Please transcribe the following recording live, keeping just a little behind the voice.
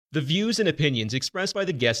The views and opinions expressed by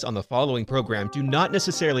the guests on the following program do not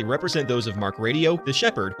necessarily represent those of Mark Radio, The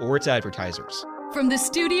Shepherd, or its advertisers. From the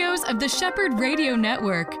studios of the Shepherd Radio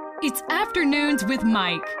Network, it's Afternoons with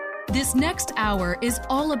Mike. This next hour is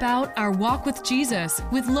all about our walk with Jesus,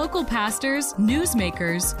 with local pastors,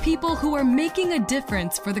 newsmakers, people who are making a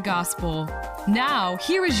difference for the gospel. Now,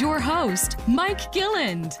 here is your host, Mike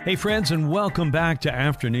Gilland. Hey friends, and welcome back to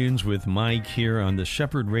Afternoons with Mike here on the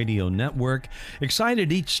Shepherd Radio Network.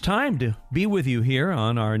 Excited each time to be with you here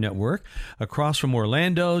on our network, across from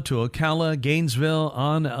Orlando to Ocala, Gainesville,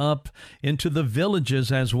 on up into the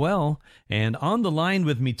villages as well. And on the line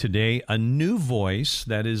with me today, a new voice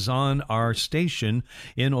that is on our station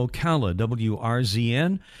in Ocala,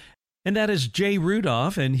 WRZN. And that is Jay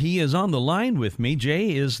Rudolph, and he is on the line with me.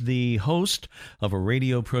 Jay is the host of a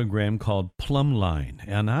radio program called Plumb Line,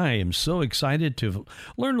 and I am so excited to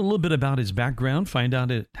learn a little bit about his background, find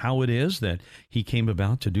out how it is that he came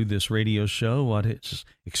about to do this radio show, what his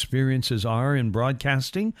experiences are in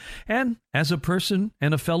broadcasting, and as a person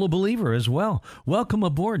and a fellow believer as well. Welcome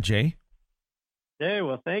aboard, Jay. Hey,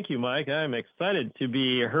 well, thank you, Mike. I'm excited to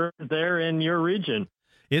be heard there in your region.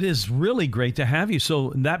 It is really great to have you.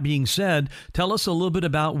 So that being said, tell us a little bit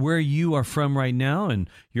about where you are from right now and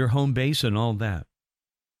your home base and all that.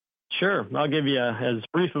 Sure. I'll give you as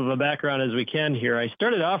brief of a background as we can here. I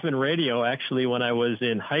started off in radio, actually, when I was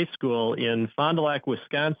in high school in Fond du Lac,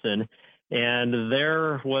 Wisconsin. And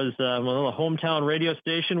there was a little hometown radio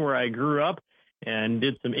station where I grew up and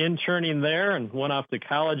did some interning there and went off to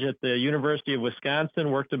college at the University of Wisconsin,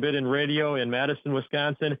 worked a bit in radio in Madison,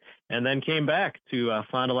 Wisconsin, and then came back to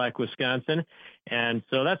Fond du Lac, Wisconsin. And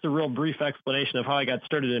so that's a real brief explanation of how I got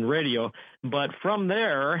started in radio. But from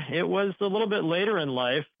there, it was a little bit later in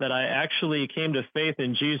life that I actually came to faith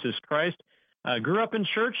in Jesus Christ. I grew up in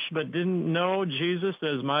church, but didn't know Jesus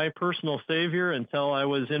as my personal Savior until I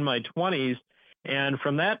was in my 20s. And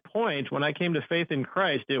from that point, when I came to faith in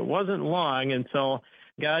Christ, it wasn't long until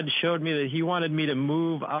God showed me that he wanted me to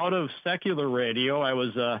move out of secular radio. I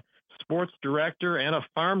was a sports director and a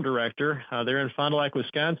farm director there in Fond du Lac,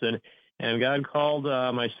 Wisconsin. And God called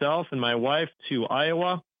myself and my wife to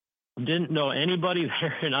Iowa. Didn't know anybody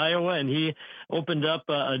there in Iowa, and he opened up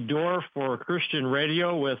a door for Christian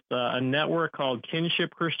radio with a network called Kinship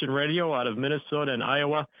Christian Radio out of Minnesota and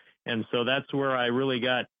Iowa. And so that's where I really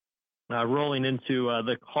got rolling into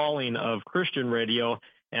the calling of Christian radio,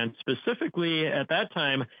 and specifically at that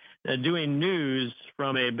time doing news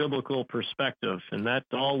from a biblical perspective. And that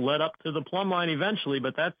all led up to the Plumb Line eventually,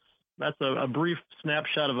 but that's a brief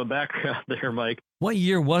snapshot of a background there, Mike. What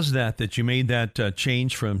year was that you made that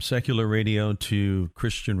change from secular radio to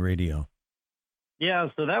Christian radio? Yeah,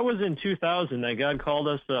 so that was in 2000 that God called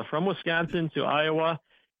us from Wisconsin to Iowa.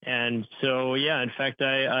 And so, yeah, in fact,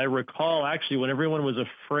 I recall actually when everyone was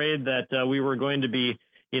afraid that we were going to be,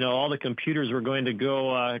 all the computers were going to go,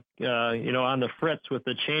 on the fritz with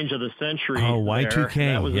the change of the century. Oh, Y2K,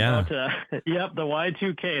 that was yeah. About, the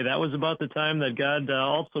Y2K. That was about the time that God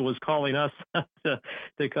also was calling us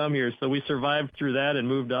to come here. So we survived through that and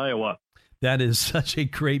moved to Iowa. That is such a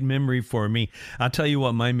great memory for me. I'll tell you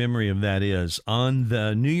what my memory of that is. On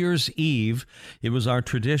the New Year's Eve, it was our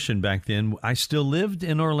tradition back then. I still lived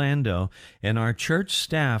in Orlando, and our church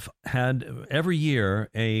staff had every year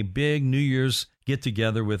a big New Year's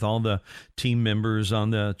get-together with all the team members on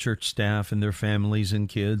the church staff and their families and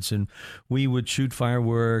kids, and we would shoot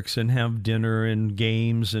fireworks and have dinner and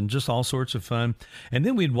games and just all sorts of fun. And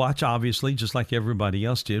then we'd watch, obviously, just like everybody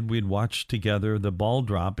else did, we'd watch together the ball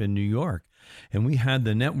drop in New York. And we had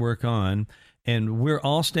the network on, and we're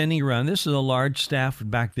all standing around. This is a large staff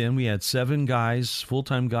back then. We had 7 guys,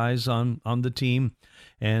 full-time guys on the team,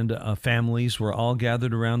 and families were all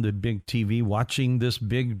gathered around the big TV watching this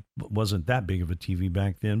big, wasn't that big of a TV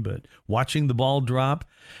back then, but watching the ball drop.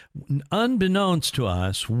 Unbeknownst to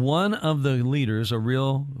us, one of the leaders, a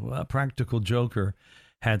real practical joker,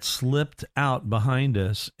 had slipped out behind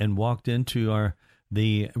us and walked into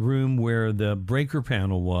the room where the breaker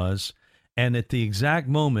panel was. And at the exact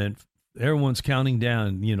moment, everyone's counting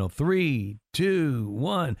down, 3, 2,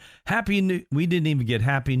 1. We didn't even get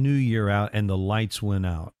Happy New Year out, and the lights went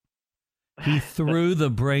out. He threw the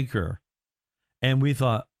breaker, and we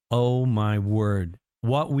thought, oh, my word.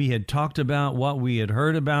 What we had talked about, what we had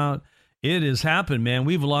heard about, it has happened, man.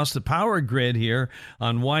 We've lost the power grid here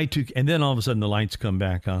on Y2. And then all of a sudden, the lights come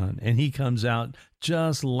back on, and he comes out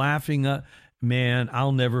just laughing up. Man,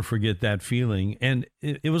 I'll never forget that feeling. And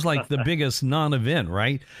it was like the biggest non-event,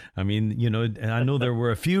 right? I mean, I know there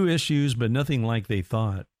were a few issues, but nothing like they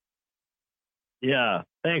thought. Yeah,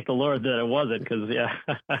 thank the Lord that it wasn't, because,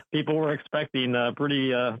 people were expecting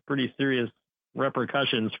pretty serious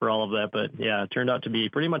repercussions for all of that. But yeah, it turned out to be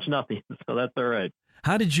pretty much nothing. So that's all right.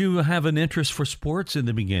 How did you have an interest for sports in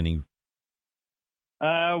the beginning?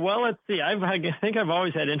 Well, let's see. I think I've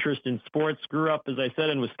always had interest in sports. Grew up, as I said,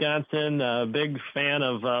 in Wisconsin. Big fan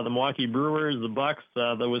of the Milwaukee Brewers, the Bucks,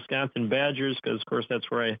 the Wisconsin Badgers, because, of course, that's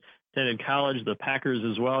where I attended college, the Packers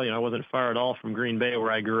as well. I wasn't far at all from Green Bay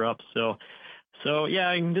where I grew up. So yeah,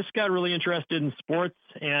 I just got really interested in sports.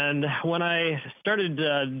 And when I started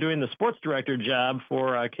doing the sports director job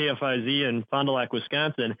for KFIZ in Fond du Lac,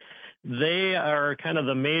 Wisconsin, they are kind of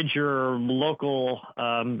the major local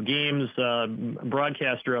games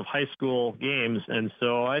broadcaster of high school games. And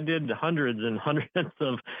so I did hundreds and hundreds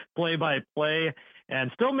of play-by-play and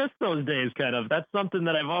still miss those days kind of. That's something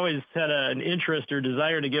that I've always had an interest or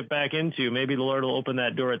desire to get back into. Maybe the Lord will open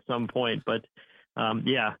that door at some point. But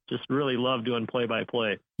yeah, just really love doing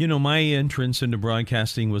play-by-play. My entrance into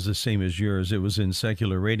broadcasting was the same as yours. It was in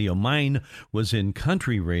secular radio. Mine was in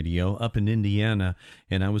country radio up in Indiana,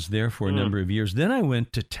 and I was there for a number of years. Then I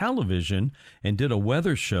went to television and did a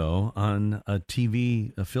weather show on a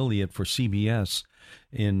TV affiliate for CBS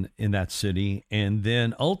in that city. And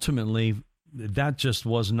then ultimately, that just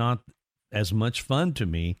was not as much fun to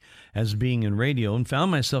me as being in radio, and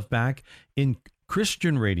found myself back in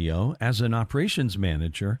Christian radio as an operations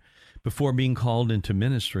manager before being called into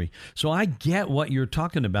ministry. So I get what you're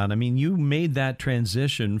talking about. I mean, you made that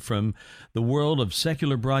transition from the world of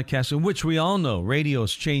secular broadcasting, which we all know radio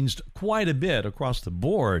has changed quite a bit across the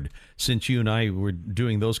board since you and I were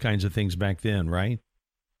doing those kinds of things back then, right?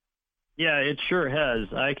 Yeah, it sure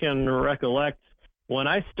has. I can recollect when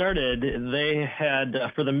I started, they had,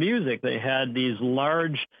 for the music, they had these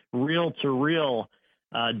large reel-to-reel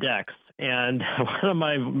decks. And one of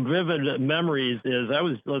my vivid memories is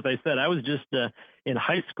as I said, I was just in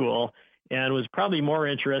high school and was probably more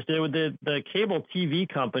interested with the cable TV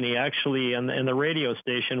company actually and the radio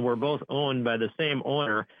station were both owned by the same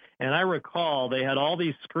owner. And I recall they had all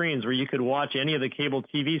these screens where you could watch any of the cable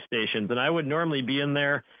TV stations. And I would normally be in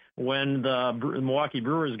there when the Milwaukee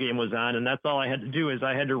Brewers game was on, and that's all I had to do is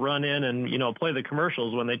I had to run in and, play the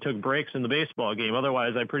commercials when they took breaks in the baseball game.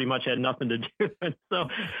 Otherwise, I pretty much had nothing to do. And so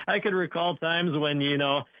I could recall times when, you'd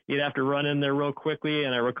have to run in there real quickly,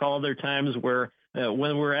 and I recall other times where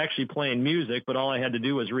when we're actually playing music, but all I had to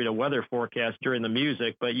do was read a weather forecast during the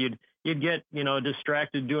music, but you'd get,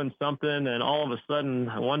 distracted doing something, and all of a sudden,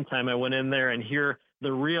 one time I went in there and here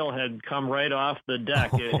the reel had come right off the deck.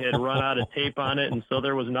 It had run out of tape on it, and so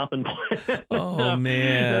there was nothing playing. Oh,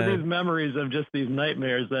 man. These memories of just these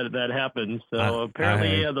nightmares that happened. So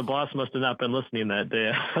apparently the boss must have not been listening that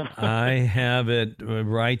day. I have it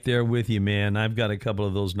right there with you, man. I've got a couple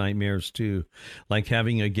of those nightmares, too. Like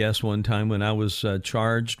having a guest one time when I was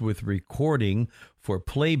charged with recording for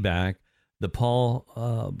playback the Paul,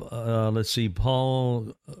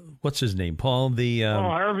 what's his name? Paul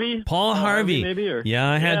Harvey? Paul Harvey. Maybe, or? Yeah,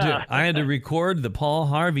 I had to record the Paul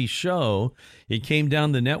Harvey show. It came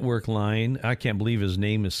down the network line. I can't believe his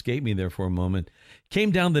name escaped me there for a moment. Came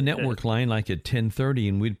down the network line like at 10:30,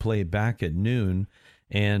 and we'd play it back at noon,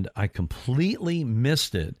 and I completely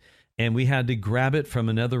missed it. And we had to grab it from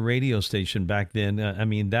another radio station back then.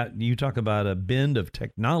 That you talk about a bend of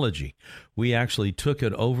technology. We actually took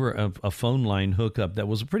it over a phone line hookup that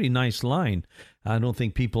was a pretty nice line. I don't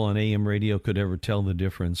think people on AM radio could ever tell the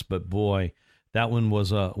difference. But boy, that one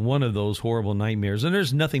was one of those horrible nightmares. And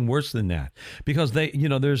there's nothing worse than that because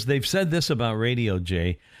they've said this about radio,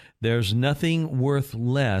 Jay. There's nothing worth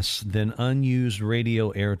less than unused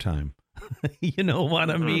radio airtime. You know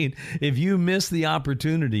what I mean? If you miss the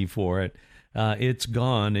opportunity for it, it's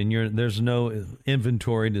gone, and there's no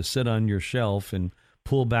inventory to sit on your shelf and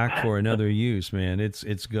pull back for another use, man.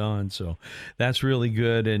 It's gone. So that's really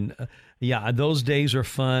good. And yeah, those days are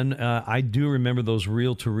fun. I do remember those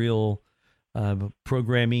reel-to-reel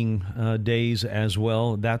programming days as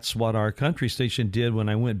well. That's what our country station did when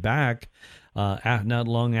I went back. Not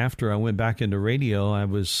long after I went back into radio, I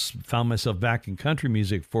found myself back in country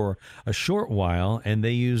music for a short while, and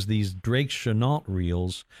they used these Drake Chenault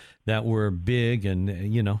reels that were big, and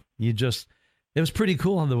it was pretty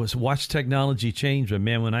cool to watch technology change. But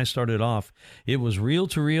man, when I started off, it was reel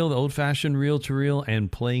to reel, the old-fashioned reel to reel,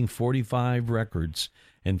 and playing 45 records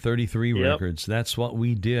and 33 records. That's what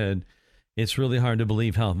we did. It's really hard to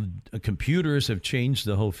believe how computers have changed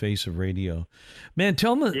the whole face of radio. Man,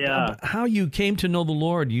 tell me how you came to know the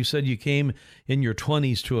Lord. You said you came in your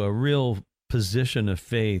 20s to a real position of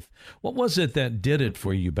faith. What was it that did it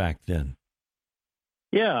for you back then?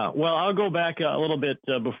 Yeah, well, I'll go back a little bit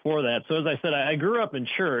before that. So as I said, I grew up in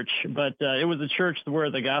church, but it was a church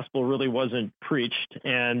where the gospel really wasn't preached.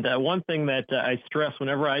 And one thing that I stress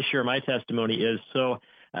whenever I share my testimony is, so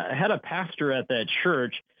I had a pastor at that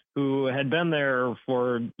church who had been there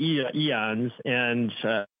for eons, and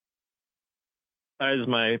as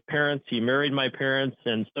my parents, he married my parents,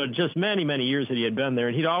 and so just many, many years that he had been there.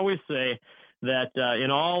 And he'd always say that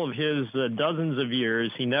in all of his dozens of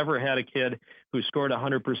years, he never had a kid who scored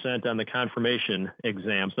 100% on the confirmation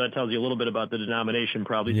exam. So that tells you a little bit about the denomination,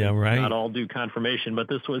 probably. Yeah, right. Not all do confirmation, but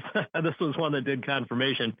this was this was one that did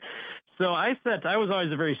confirmation. So I was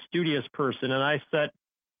always a very studious person, and I set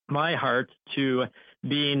my heart to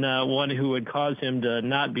being one who would cause him to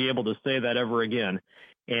not be able to say that ever again.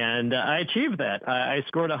 And I achieved that. I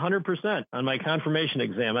scored 100% on my confirmation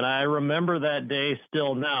exam, and I remember that day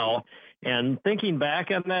still now. And thinking back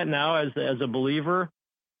on that now as a believer,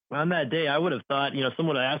 on that day, I would have thought,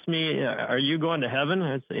 someone would ask me, are you going to heaven?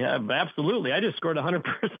 I'd say, yeah, absolutely. I just scored 100%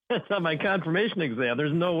 on my confirmation exam.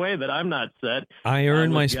 There's no way that I'm not set. I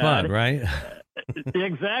earned my spot, right?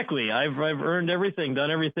 Exactly. I've earned everything,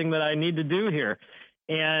 done everything that I need to do here.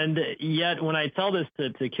 And yet when I tell this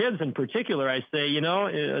to kids in particular, I say,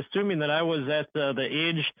 assuming that I was at the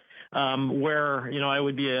age where, I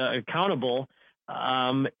would be accountable,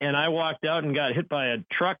 and I walked out and got hit by a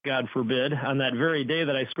truck, God forbid, on that very day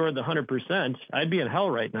that I scored the 100%, I'd be in hell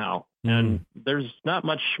right now. And there's not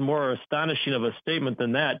much more astonishing of a statement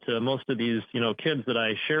than that to most of these, kids that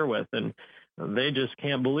I share with. And they just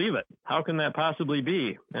can't believe it. How can that possibly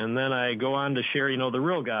be? And then I go on to share, the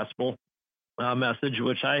real gospel message,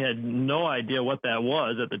 which I had no idea what that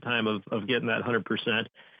was at the time of getting that 100%.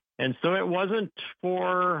 And so it wasn't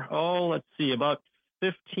for, about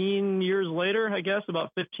 15 years later,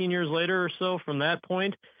 about 15 years later or so from that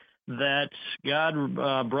point, that God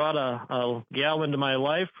brought a gal into my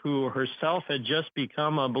life who herself had just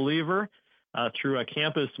become a believer through a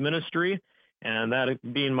campus ministry, and that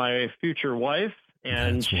being my future wife.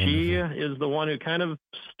 And she is the one who kind of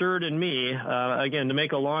stirred in me. Again, to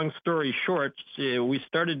make a long story short, we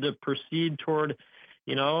started to proceed toward,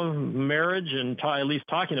 marriage and at least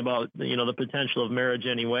talking about, the potential of marriage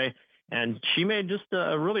anyway. And she made just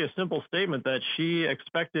really a simple statement that she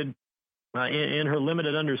expected in her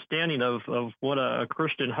limited understanding of what a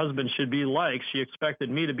Christian husband should be like. She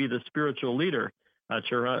expected me to be the spiritual leader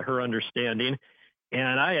to her understanding.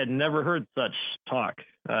 And I had never heard such talk.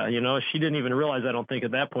 She didn't even realize, I don't think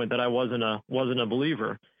at that point, that I wasn't a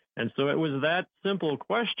believer. And so it was that simple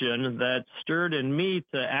question that stirred in me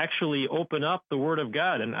to actually open up the Word of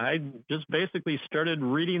God. And I just basically started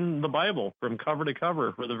reading the Bible from cover to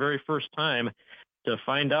cover for the very first time to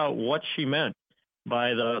find out what she meant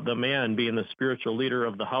by the man being the spiritual leader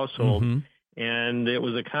of the household. And it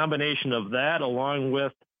was a combination of that along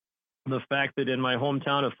with the fact that in my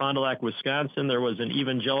hometown of Fond du Lac, Wisconsin, there was an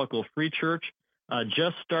evangelical free church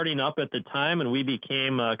just starting up at the time, and we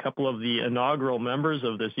became a couple of the inaugural members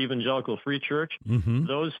of this evangelical free church.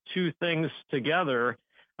 Those two things together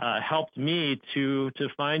helped me to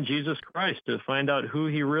find Jesus Christ, to find out who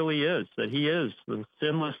he really is, that he is the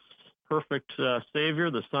sinless, perfect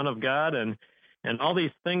Savior, the Son of God, and all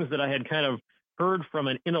these things that I had kind of heard from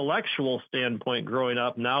an intellectual standpoint growing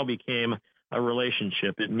up now became a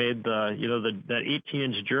relationship. It made that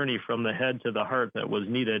 18-inch journey from the head to the heart that was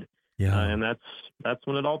needed. Yeah. And that's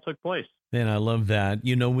when it all took place. Man, I love that.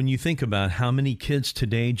 When you think about how many kids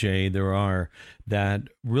today, Jay, there are that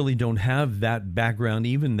really don't have that background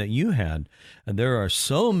even that you had. There are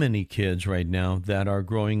so many kids right now that are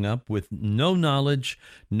growing up with no knowledge,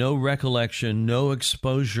 no recollection, no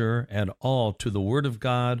exposure at all to the Word of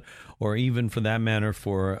God, or even for that matter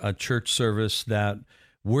for a church service that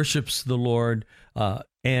worships the Lord.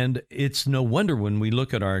 And it's no wonder when we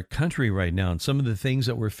look at our country right now and some of the things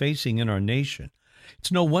that we're facing in our nation,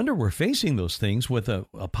 it's no wonder we're facing those things with a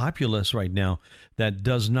populace right now that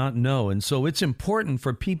does not know. And so it's important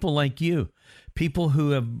for people like you, people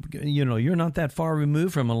who have, you're not that far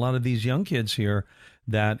removed from a lot of these young kids here,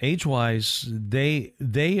 that age-wise, they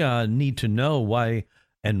need to know why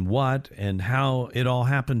and what and how it all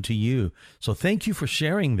happened to you. So thank you for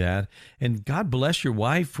sharing that. And God bless your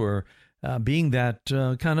wife for being that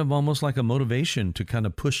kind of almost like a motivation to kind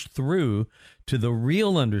of push through to the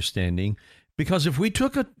real understanding. Because if we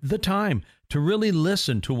took the time to really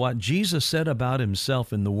listen to what Jesus said about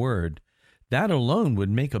himself in the Word, that alone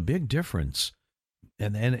would make a big difference.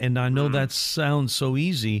 And I know that sounds so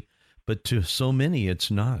easy, but to so many,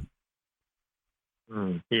 it's not.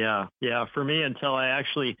 Yeah. For me, until I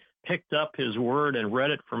actually picked up his Word and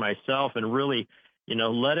read it for myself and really,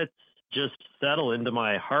 let it just settle into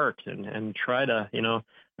my heart and try to,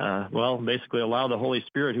 basically allow the Holy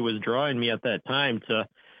Spirit who was drawing me at that time to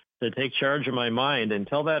take charge of my mind.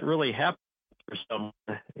 Until that really happens for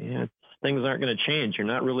someone, things aren't going to change. You're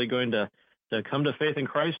not really going to come to faith in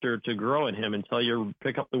Christ or to grow in Him until you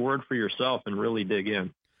pick up the Word for yourself and really dig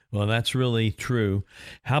in. Well, that's really true.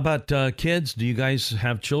 How about kids? Do you guys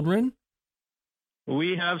have children?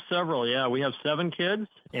 We have several, yeah. We have 7 kids,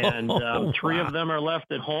 and 3 of them are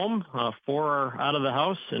left at home. 4 are out of the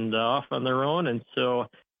house and off on their own.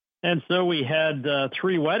 And so we had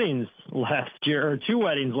 3 weddings last year, or 2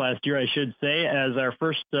 weddings last year, I should say, as our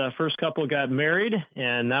first couple got married.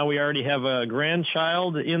 And now we already have a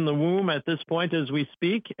grandchild in the womb at this point as we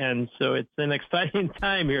speak. And so it's an exciting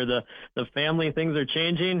time here. The family things are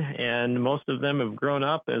changing, and most of them have grown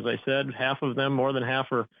up. As I said, half of them, more than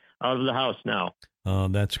half, are out of the house now. Oh,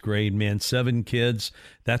 that's great, man. 7 kids.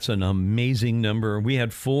 That's an amazing number. We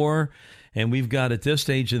had 4, and we've got, at this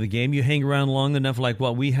stage of the game, you hang around long enough like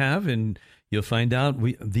what we have, and you'll find out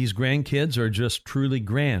these grandkids are just truly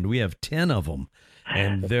grand. We have 10 of them,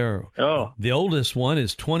 and the oldest one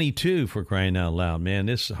is 22, for crying out loud. Man,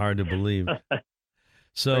 this is hard to believe.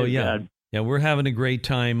 So, yeah, we're having a great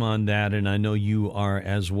time on that, and I know you are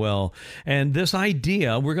as well. And this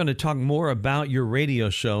idea, we're going to talk more about your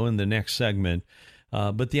radio show in the next segment.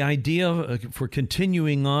 But the idea for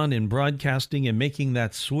continuing on in broadcasting and making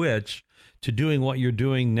that switch to doing what you're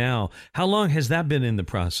doing now, how long has that been in the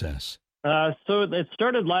process? So it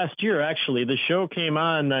started last year, actually. The show came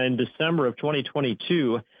on in December of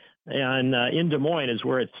 2022, and in Des Moines is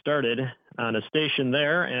where it started, on a station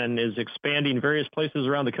there, and is expanding various places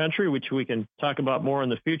around the country, which we can talk about more in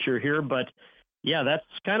the future here. But yeah, that's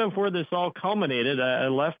kind of where this all culminated. I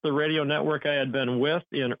left the radio network I had been with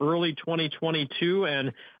in early 2022,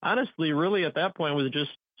 and honestly, really at that point was just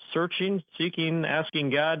searching, seeking, asking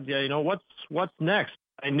God, what's next?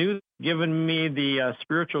 I knew, given me the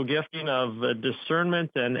spiritual gifting of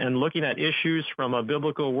discernment and looking at issues from a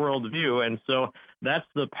biblical worldview, and so that's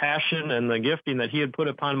the passion and the gifting that He had put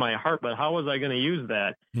upon my heart. But how was I going to use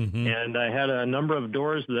that? Mm-hmm. And I had a number of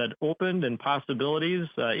doors that opened and possibilities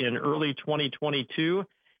in early 2022,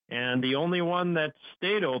 and the only one that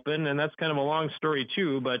stayed open, and that's kind of a long story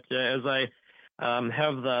too, but as I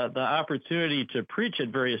have the opportunity to preach at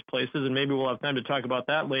various places, and maybe we'll have time to talk about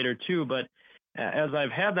that later too, but as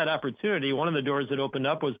I've had that opportunity, one of the doors that opened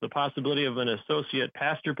up was the possibility of an associate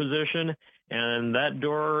pastor position, and that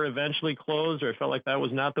door eventually closed, or I felt like that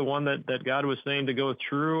was not the one that God was saying to go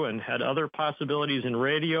through, and had other possibilities in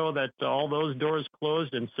radio that all those doors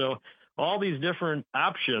closed. And so all these different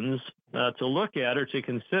options to look at or to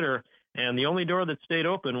consider, and the only door that stayed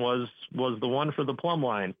open was the one for the Plumb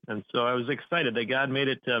Line. And so I was excited that God made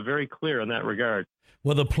it very clear in that regard.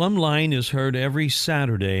 Well, the Plumb Line is heard every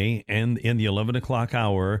Saturday and in the 11 o'clock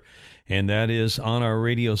hour, and that is on our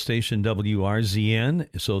radio station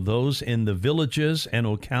WRZN. So those in the Villages and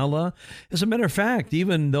Ocala, as a matter of fact,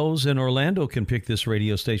 even those in Orlando can pick this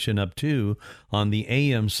radio station up too on the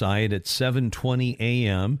AM side at 7:20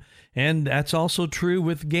 AM. And that's also true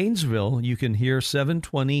with Gainesville. You can hear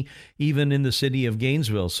 7:20 even in the city of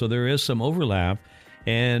Gainesville. So there is some overlap.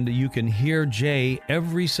 And you can hear Jay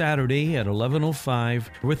every Saturday at 11:05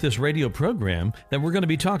 with this radio program that we're going to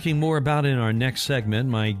be talking more about in our next segment.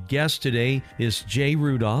 My guest today is Jay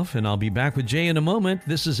Rudolph, and I'll be back with Jay in a moment.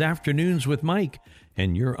 This is Afternoons with Mike,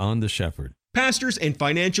 and you're on The Shepherd. Pastors and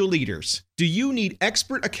financial leaders, do you need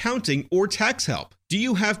expert accounting or tax help? Do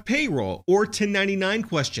you have payroll or 1099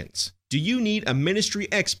 questions? Do you need a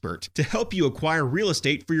ministry expert to help you acquire real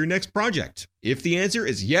estate for your next project? If the answer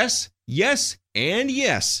is yes, yes, and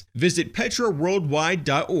yes, visit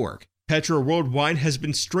petraworldwide.org. Petra Worldwide has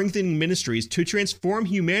been strengthening ministries to transform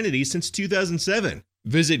humanity since 2007.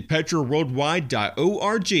 Visit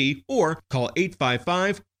petraworldwide.org or call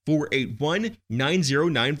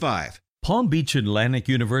 855-481-9095. Palm Beach Atlantic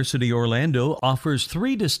University Orlando offers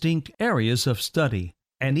 3 distinct areas of study: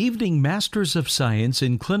 an evening Master's of Science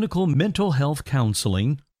in Clinical Mental Health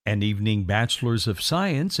Counseling, an evening Bachelor's of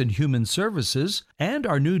Science in Human Services, and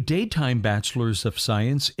our new daytime Bachelor's of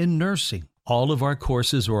Science in Nursing. All of our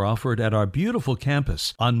courses are offered at our beautiful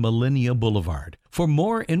campus on Millennia Boulevard. For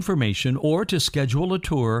more information or to schedule a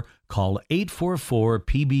tour, call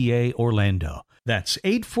 844-PBA-ORLANDO. That's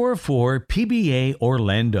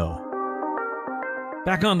 844-PBA-ORLANDO.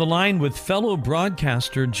 Back on the line with fellow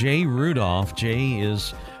broadcaster Jay Rudolph. Jay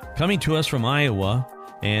is coming to us from Iowa,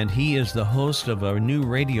 and he is the host of a new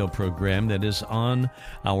radio program that is on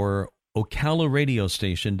our Ocala radio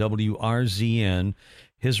station, WRZN.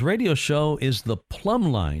 His radio show is the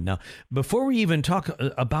Plumb Line. Now, before we even talk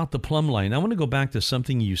about the Plumb Line, I want to go back to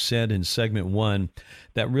something you said in segment 1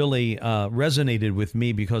 that really resonated with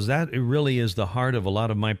me, because that really is the heart of a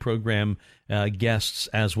lot of my program guests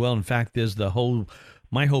as well. In fact, is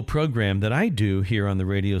my whole program that I do here on the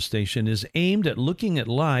radio station is aimed at looking at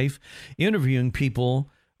life, interviewing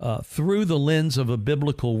people through the lens of a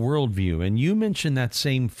biblical worldview. And you mentioned that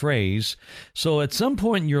same phrase. So at some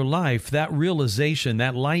point in your life, that realization,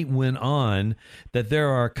 that light went on, that there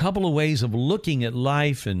are a couple of ways of looking at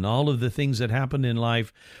life and all of the things that happen in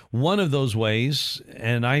life. One of those ways,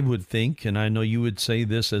 and I would think, and I know you would say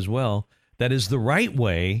this as well, that is the right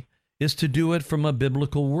way, is to do it from a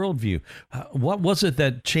biblical worldview. What was it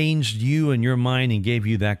that changed you and your mind and gave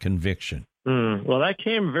you that conviction? Well, that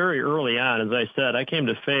came very early on. As I said, I came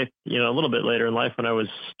to faith, a little bit later in life when I was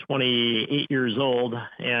 28 years old.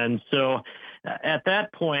 And so at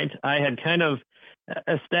that point, I had kind of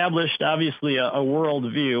established, obviously, a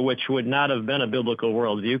worldview, which would not have been a biblical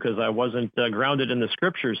worldview because I wasn't grounded in the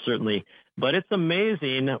scriptures, certainly. But it's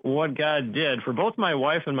amazing what God did for both my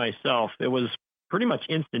wife and myself. It was pretty much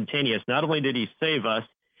instantaneous. Not only did he save us,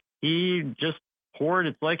 he just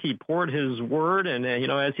it's like he poured his word, and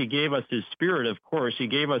as he gave us his spirit, of course, he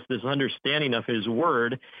gave us this understanding of his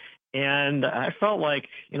word. And I felt like,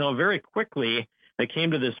 very quickly I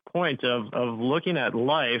came to this point of looking at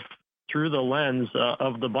life through the lens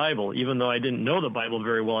of the Bible. Even though I didn't know the Bible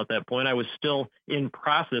very well at that point, I was still in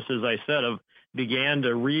process, as I said, began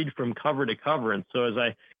to read from cover to cover. And so as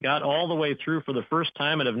I got all the way through for the first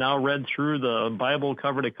time and have now read through the Bible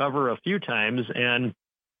cover to cover a few times, and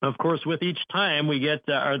of course, with each time, we get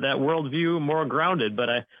that worldview more grounded. But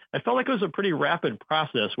I felt like it was a pretty rapid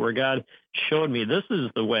process where God showed me this is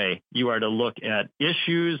the way you are to look at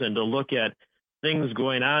issues and to look at things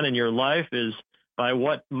going on in your life is by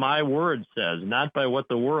what my word says, not by what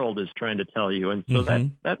the world is trying to tell you. And so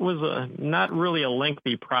that was not really a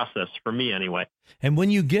lengthy process for me anyway. And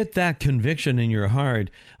when you get that conviction in your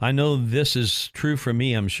heart, I know this is true for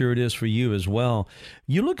me, I'm sure it is for you as well.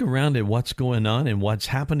 You look around at what's going on and what's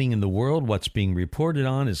happening in the world, what's being reported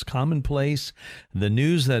on is commonplace. The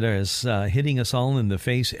news that is hitting us all in the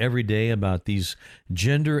face every day about these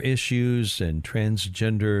gender issues and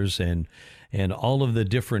transgenders and all of the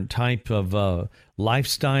different type of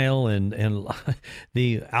lifestyle and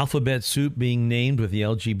the alphabet soup being named with the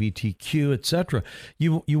LGBTQ, etc.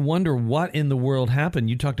 You wonder what in the world happened.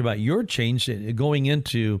 You talked about your change going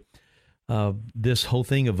into this whole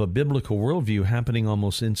thing of a biblical worldview happening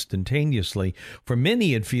almost instantaneously. For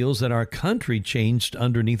many, it feels that our country changed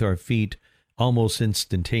underneath our feet almost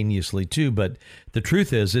instantaneously too. But the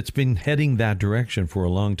truth is, it's been heading that direction for a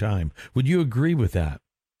long time. Would you agree with that?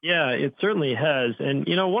 Yeah, it certainly has. And,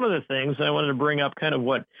 one of the things I wanted to bring up, kind of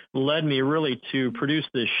what led me really to produce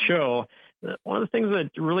this show, one of the things that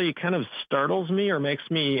really kind of startles me or makes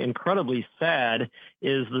me incredibly sad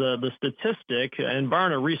is the statistic, and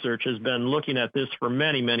Barna Research has been looking at this for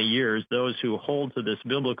many, many years, those who hold to this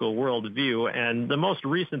biblical worldview. And the most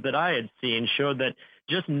recent that I had seen showed that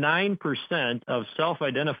just 9% of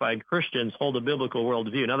self-identified Christians hold a biblical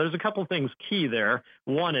worldview. Now, there's a couple things key there.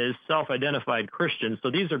 One is self-identified Christians. So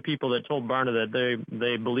these are people that told Barna that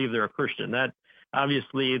they believe they're a Christian. That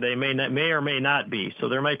obviously they may or may not be. So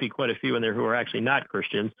there might be quite a few in there who are actually not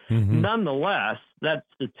Christians. Nonetheless, that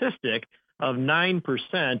statistic of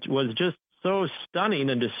 9% was just so stunning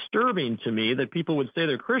and disturbing to me that people would say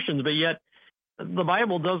they're Christians, but yet the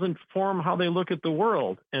Bible doesn't form how they look at the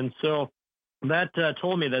world. And so that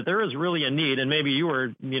told me that there is really a need, and maybe you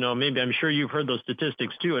were, maybe I'm sure you've heard those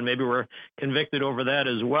statistics too, and maybe we're convicted over that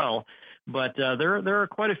as well. But there are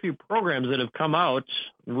quite a few programs that have come out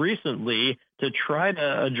recently to try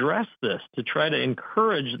to address this, to try to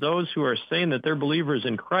encourage those who are saying that they're believers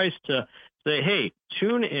in Christ to say, hey,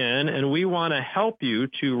 tune in, and we want to help you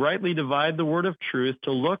to rightly divide the word of truth,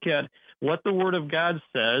 to look at what the word of God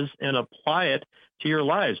says and apply it to your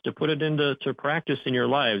lives, to put it into practice in your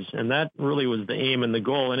lives. And that really was the aim and the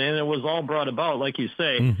goal. And it was all brought about, like you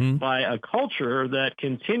say, by a culture that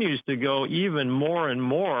continues to go even more and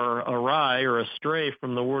more awry or astray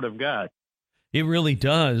from the word of God. It really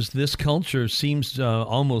does. This culture seems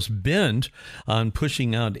almost bent on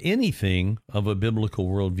pushing out anything of a biblical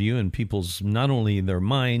worldview in people's, not only their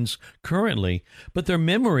minds currently, but their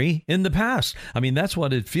memory in the past. I mean, that's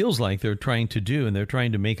what it feels like they're trying to do, and they're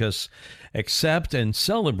trying to make us accept and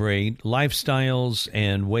celebrate lifestyles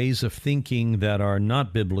and ways of thinking that are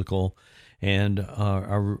not biblical and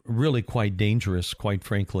are really quite dangerous, quite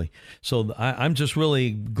frankly. So I'm just really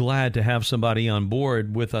glad to have somebody on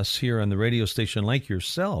board with us here on the radio station like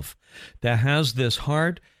yourself that has this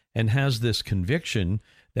heart and has this conviction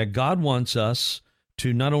that God wants us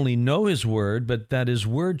to not only know His Word, but that His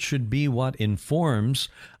Word should be what informs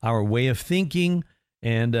our way of thinking,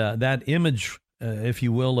 and that image, if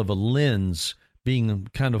you will, of a lens being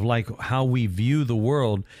kind of like how we view the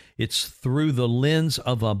world. It's through the lens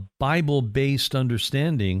of a Bible-based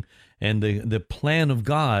understanding and the plan of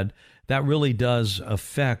God that really does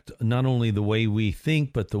affect not only the way we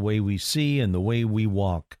think, but the way we see and the way we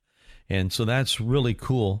walk. And so that's really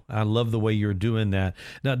cool. I love the way you're doing that.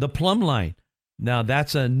 Now, the plumb line, now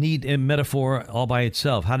that's a neat metaphor all by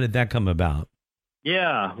itself. How did that come about?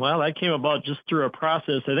 Yeah, well, that came about just through a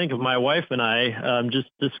process, I think, of my wife and I just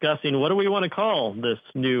discussing what do we want to call this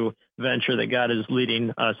new venture that God is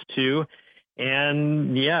leading us to.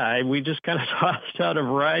 And yeah, we just kind of tossed out a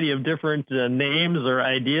variety of different names or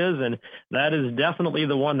ideas, and that is definitely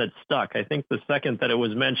the one that stuck. I think the second that it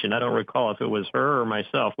was mentioned, I don't recall if it was her or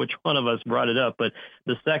myself, which one of us brought it up, but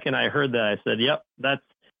the second I heard that, I said, yep,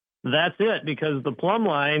 that's it, because the plumb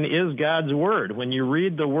line is God's Word. When you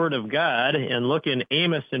read the Word of God and look in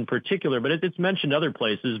Amos in particular, but it's mentioned other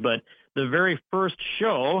places, but the very first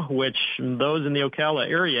show, which those in the Ocala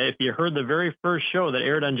area, if you heard the very first show that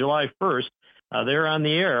aired on July 1st, there on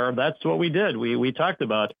the air, that's what we did. We talked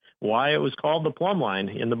about why it was called the plumb line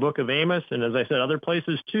in the book of Amos, and as I said, other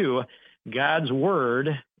places too. God's Word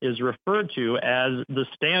is referred to as the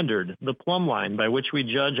standard, the plumb line by which we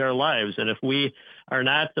judge our lives. And if we are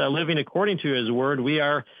not living according to His Word, we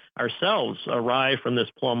are ourselves awry from this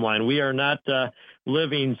plumb line. We are not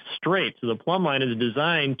living straight. So the plumb line is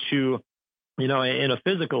designed to, in a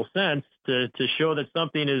physical sense, to show that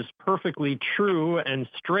something is perfectly true and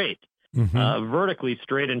straight. Vertically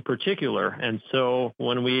straight in particular. And so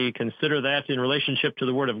when we consider that in relationship to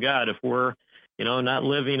the Word of God, if we're not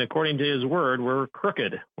living according to His Word, we're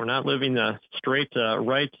crooked. We're not living a straight,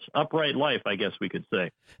 right, upright life, I guess we could say.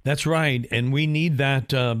 That's right, and we need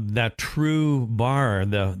that true bar,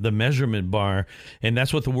 the measurement bar, and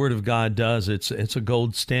that's what the Word of God does. It's a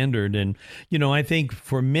gold standard, and I think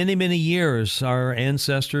for many, many years, our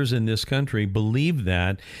ancestors in this country believed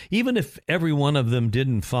that, even if every one of them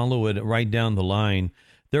didn't follow it right down the line,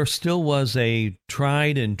 there still was a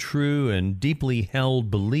tried and true and deeply held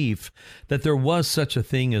belief that there was such a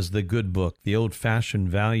thing as the good book, the old-fashioned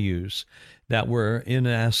values that were, in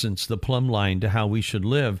essence, the plumb line to how we should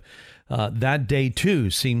live. That day, too,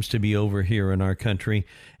 seems to be over here in our country,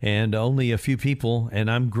 and only a few people, and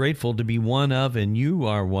I'm grateful to be one of, and you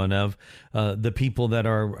are one of, the people that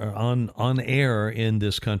are on air in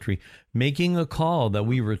this country, making a call that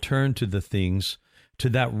we return to the things, to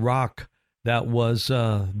that rock that was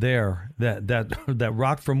that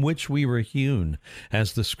rock from which we were hewn,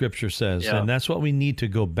 as the Scripture says. Yeah. And that's what we need to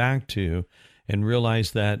go back to and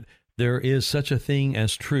realize that there is such a thing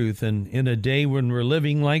as truth. And in a day when we're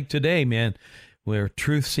living like today, man, where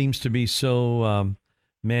truth seems to be so,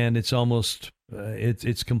 it's almost,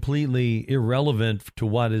 it's completely irrelevant to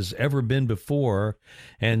what has ever been before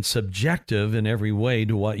and subjective in every way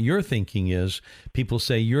to what your thinking is. People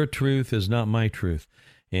say your truth is not my truth.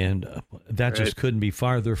 And that just couldn't be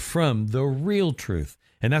farther from the real truth.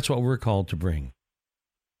 And that's what we're called to bring.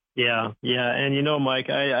 Yeah. And Mike,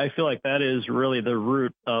 I feel like that is really the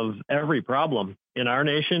root of every problem in our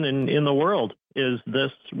nation and in the world, is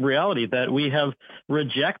this reality that we have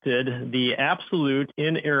rejected the absolute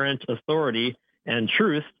inerrant authority and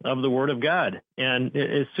truth of the Word of God. And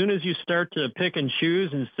as soon as you start to pick and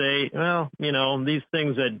choose and say, well, these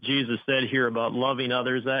things that Jesus said here about loving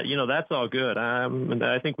others, that's all good.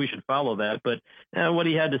 I think we should follow that. But what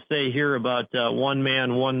He had to say here about one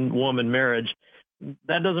man, one woman marriage,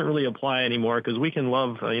 that doesn't really apply anymore, because we can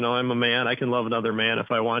love, I'm a man, I can love another man if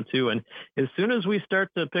I want to. And as soon as we start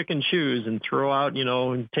to pick and choose and throw out,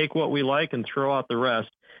 and take what we like and throw out the rest,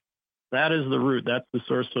 that is the root. That's the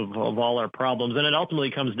source of all our problems. And it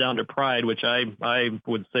ultimately comes down to pride, which I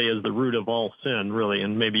would say is the root of all sin, really.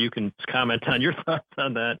 And maybe you can comment on your thoughts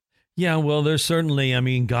on that. Yeah, well, there's certainly,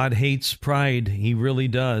 God hates pride. He really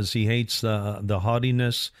does. He hates the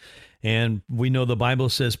haughtiness. And we know the Bible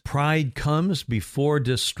says pride comes before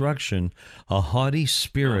destruction, a haughty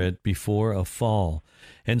spirit before a fall.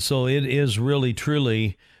 And so it is really,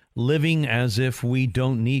 truly living as if we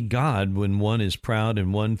don't need God when one is proud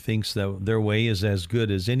and one thinks that their way is as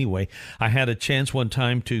good as any way. I had a chance one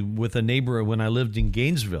time with a neighbor when I lived in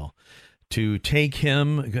Gainesville to take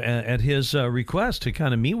him at his request to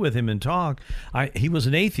kind of meet with him and talk. He was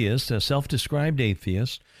an atheist, a self-described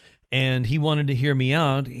atheist, and he wanted to hear me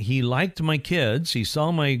out. He liked my kids. He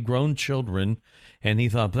saw my grown children, And he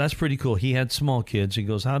thought, that's pretty cool. He had small kids. He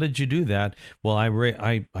goes, how did you do that? Well,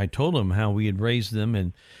 I told him how we had raised them.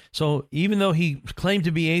 And so even though he claimed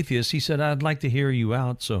to be atheist, he said, I'd like to hear you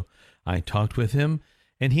out. So I talked with him.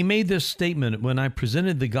 And he made this statement when I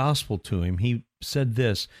presented the gospel to him. He said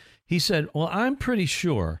this. He said, well, I'm pretty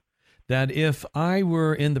sure that if I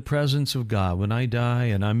were in the presence of God, when I die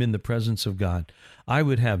and I'm in the presence of God, I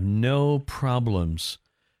would have no problems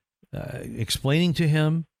explaining to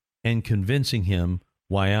him and convincing him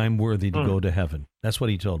why I'm worthy to go to heaven. That's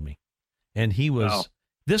what he told me. And he was,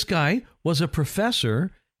 this guy was a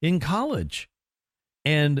professor in college.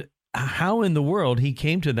 And how in the world he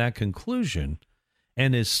came to that conclusion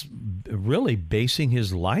and is really basing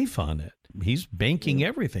his life on it. He's banking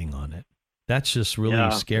everything on it. That's just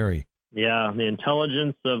really scary. Yeah, the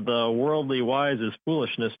intelligence of the worldly wise is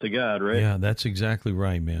foolishness to God, right? Yeah, that's exactly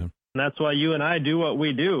right, man. And that's why you and I do what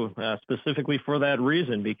we do, specifically for that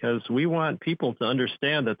reason, because we want people to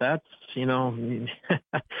understand that that's, in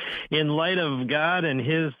light of God and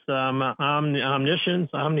his omniscience,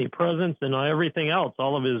 omnipresence, and everything else,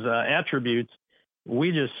 all of his attributes,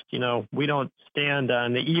 we just, we don't stand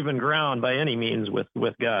on the even ground by any means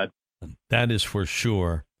with God. That is for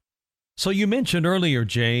sure. So you mentioned earlier,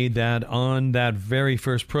 Jay, that on that very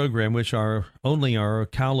first program, which only our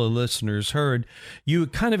Ocala listeners heard, you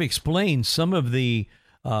kind of explained some of the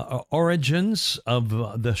origins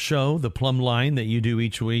of the show, the Plumb Line that you do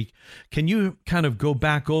each week. Can you kind of go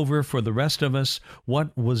back over for the rest of us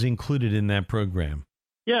what was included in that program?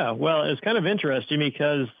 Yeah, well, it's kind of interesting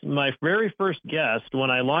because my very first guest,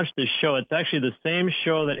 when I launched this show, it's actually the same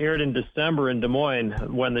show that aired in December in Des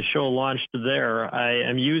Moines when the show launched there. I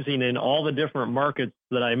am using in all the different markets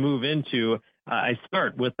that I move into. I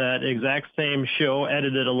start with that exact same show,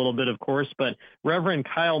 edited a little bit, of course, but Reverend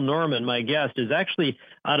Kyle Norman, my guest, is actually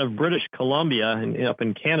out of British Columbia up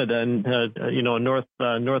in Canada and,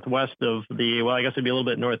 northwest of I guess it'd be a little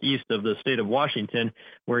bit northeast of the state of Washington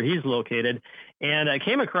where he's located. And I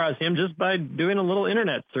came across him just by doing a little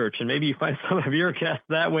internet search, and maybe you find some of your guests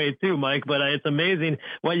that way too, Mike, but it's amazing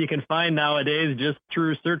what you can find nowadays just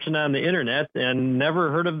through searching on the internet, and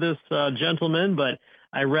never heard of this gentleman, but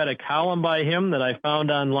I read a column by him that I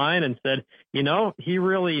found online and said, he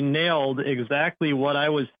really nailed exactly what I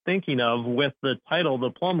was thinking of with the title, The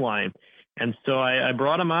Plumb Line. And so I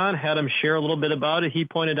brought him on, had him share a little bit about it. He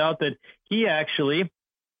pointed out that he actually,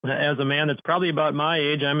 as a man that's probably about my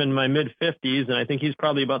age, I'm in my mid-50s, and I think he's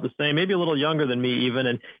probably about the same, maybe a little younger than me even,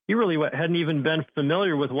 and he really hadn't even been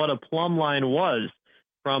familiar with what a plumb line was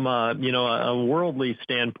from a worldly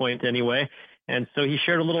standpoint anyway. And so he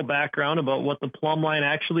shared a little background about what the plumb line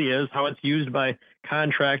actually is, how it's used by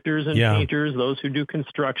contractors and painters, those who do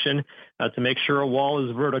construction, to make sure a wall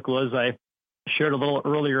is vertical, as I shared a little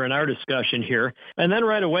earlier in our discussion here. And then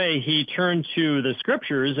right away, he turned to the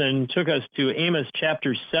scriptures and took us to Amos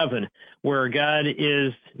chapter 7, where God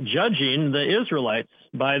is judging the Israelites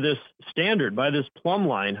by this standard, by this plumb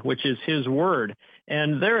line, which is his word.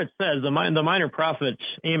 And there it says, the minor prophet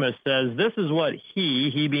Amos says, this is what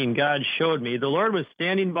he being God, showed me. The Lord was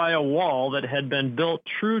standing by a wall that had been built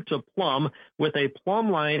true to plumb with a plumb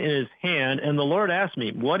line in his hand. And the Lord asked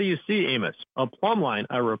me, what do you see, Amos? A plumb line,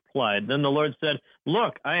 I replied. Then the Lord said,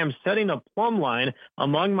 look, I am setting a plumb line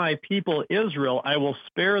among my people Israel. I will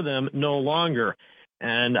spare them no longer.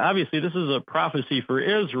 And obviously, this is a prophecy for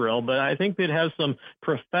Israel, but I think it has some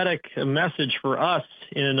prophetic message for us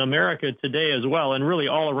in America today as well, and really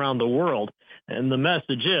all around the world. And the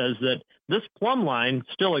message is that this plumb line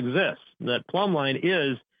still exists. That plumb line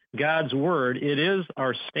is God's word. It is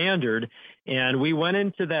our standard. And we went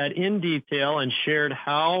into that in detail and shared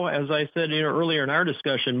how, as I said earlier in our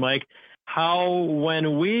discussion, Mike, how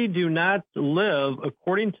when we do not live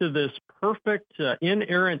according to this perfect,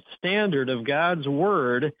 inerrant standard of God's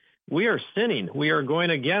word, we are sinning. We are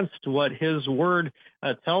going against what his word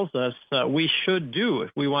tells us we should do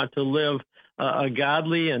if we want to live a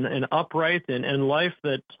godly and upright and life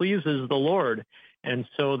that pleases the Lord. And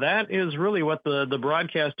so that is really what the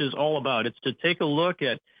broadcast is all about. It's to take a look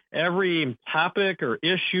at every topic or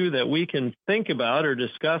issue that we can think about or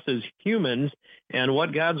discuss as humans and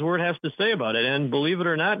what God's word has to say about it. And believe it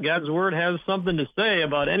or not, God's word has something to say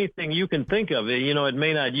about anything you can think of. It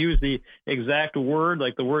may not use the exact word,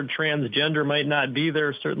 like the word transgender might not be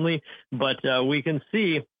there certainly, but we can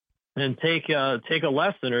see and take a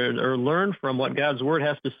lesson or learn from what God's word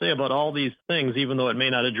has to say about all these things, even though it may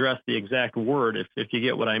not address the exact word, if you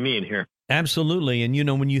get what I mean here. Absolutely.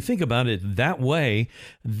 And, when you think about it that way,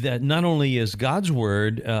 that not only is God's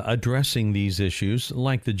word addressing these issues,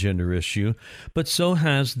 like the gender issue, but so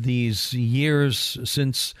has these years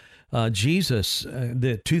since Jesus,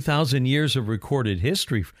 the 2,000 years of recorded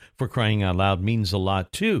history, for crying out loud, means a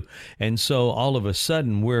lot too. And so all of a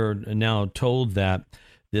sudden, we're now told that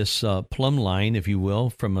this plumb line, if you will,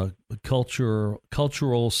 from a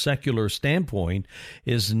cultural, secular standpoint,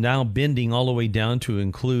 is now bending all the way down to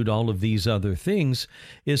include all of these other things,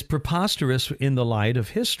 is preposterous in the light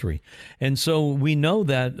of history. And so we know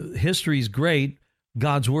that history is great.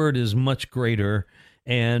 God's word is much greater.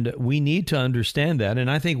 And we need to understand that. And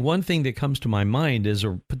I think one thing that comes to my mind as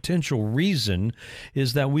a potential reason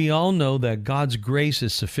is that we all know that God's grace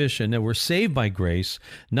is sufficient, that we're saved by grace,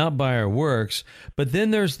 not by our works. But then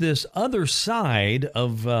there's this other side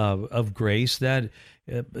of grace that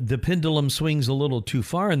the pendulum swings a little too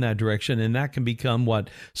far in that direction, and that can become what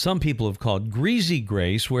some people have called greasy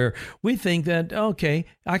grace, where we think that, okay,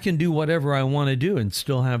 I can do whatever I want to do and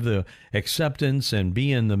still have the acceptance and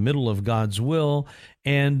be in the middle of God's will,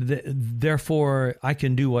 and therefore I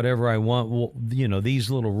can do whatever I want. Well, you know, these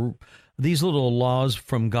little laws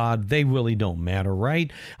from God, they really don't matter,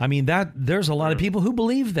 right? I mean, that there's a lot of people who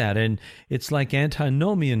believe that, and it's like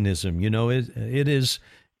antinomianism. You know, it is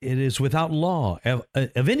without law,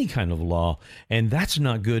 of any kind of law, and that's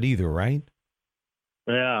not good either, right?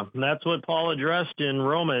 Yeah, that's what Paul addressed in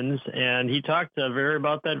Romans, and he talked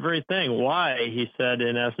about that very thing. Why, he said,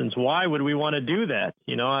 in essence, why would we want to do that?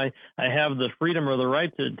 You know, I have the freedom or the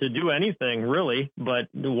right to do anything, really, but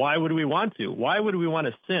why would we want to? Why would we want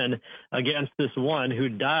to sin against this one who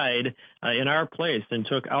died in our place and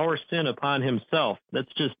took our sin upon himself?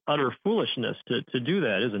 That's just utter foolishness to do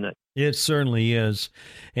that, isn't it? It certainly is.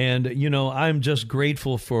 And, you know, I'm just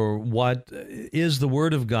grateful for what is the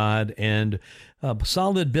Word of God and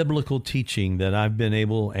solid biblical teaching that I've been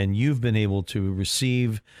able and you've been able to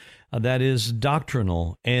receive that is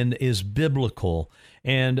doctrinal and is biblical.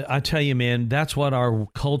 And I tell you, man, that's what our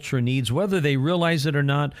culture needs, whether they realize it or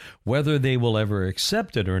not, whether they will ever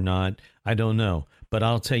accept it or not, I don't know. But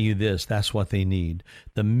I'll tell you this, that's what they need.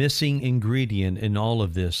 The missing ingredient in all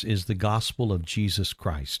of this is the gospel of Jesus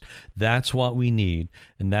Christ. That's what we need.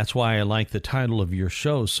 And that's why I like the title of your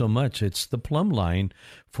show so much. It's the Plumb Line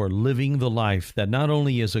for living the life that not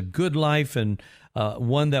only is a good life and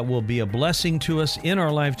one that will be a blessing to us in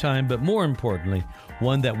our lifetime, but more importantly,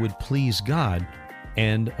 one that would please God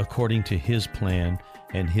and according to His plan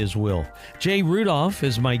and His will. Jay Rudolph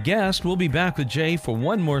is my guest. We'll be back with Jay for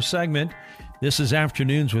one more segment. This is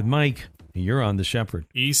Afternoons with Mike. You're on The Shepherd.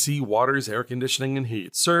 EC Waters Air Conditioning and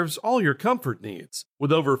Heat serves all your comfort needs.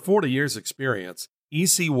 With over 40 years' experience,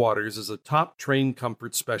 EC Waters is a top trained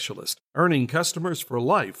comfort specialist, earning customers for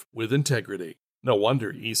life with integrity. No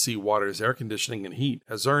wonder EC Waters Air Conditioning and Heat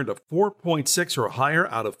has earned a 4.6 or higher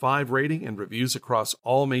out of 5 rating and reviews across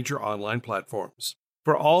all major online platforms.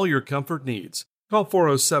 For all your comfort needs, call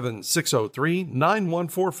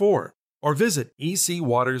 407-603-9144 or visit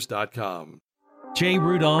ecwaters.com. Jay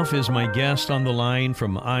Rudolph is my guest on the line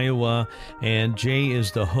from Iowa, and Jay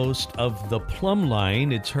is the host of the Plumb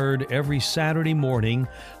Line. It's heard every Saturday morning,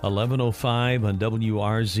 11:05 on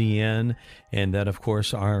WRZN, and that, of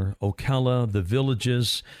course, are Ocala, the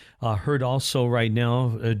Villages, heard also right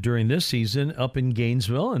now during this season up in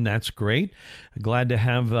Gainesville, and that's great. Glad to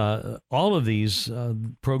have all of these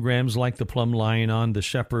programs like the Plumb Line on The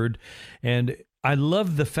Shepherd, and I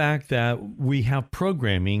love the fact that we have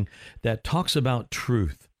programming that talks about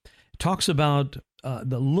truth, talks about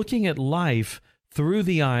looking at life through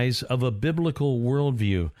the eyes of a biblical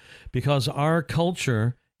worldview, because our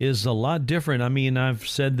culture is a lot different. I mean, I've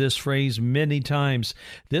said this phrase many times.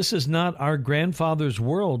 This is not our grandfather's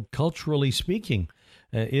world, culturally speaking.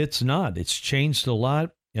 It's not. It's changed a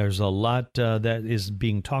lot. There's a lot that is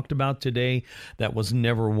being talked about today that was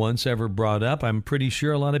never once ever brought up. I'm pretty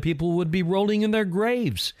sure a lot of people would be rolling in their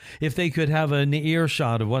graves if they could have an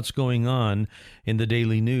earshot of what's going on in the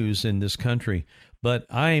daily news in this country. But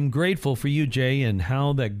I am grateful for you, Jay, and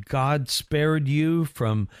how that God spared you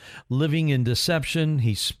from living in deception.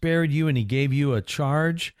 He spared you and He gave you a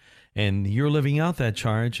charge, and you're living out that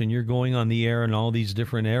charge, and you're going on the air in all these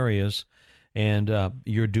different areas. And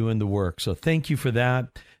you're doing the work. So thank you for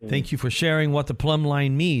that. Thank you for sharing what the Plumb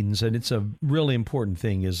Line means. And it's a really important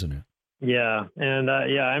thing, isn't it? Yeah. And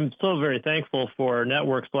I'm so very thankful for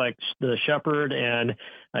networks like the Shepherd and,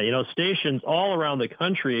 stations all around the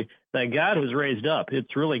country that God has raised up.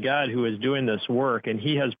 It's really God who is doing this work. And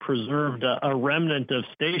He has preserved a remnant of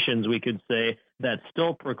stations, we could say, that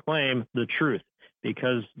still proclaim the truth.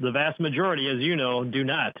 Because the vast majority, as you know, do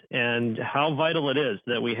not. And how vital it is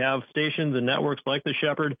that we have stations and networks like the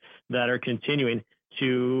Shepherd that are continuing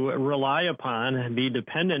to rely upon and be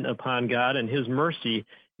dependent upon God and His mercy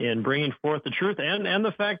in bringing forth the truth. And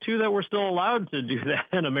the fact, too, that we're still allowed to do that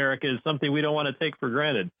in America is something we don't want to take for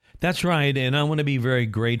granted. That's right, and I want to be very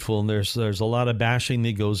grateful. And there's a lot of bashing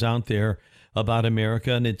that goes out there about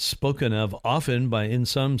America, and it's spoken of often in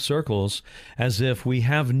some circles as if we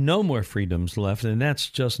have no more freedoms left, and that's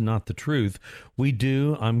just not the truth. We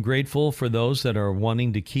do. I'm grateful for those that are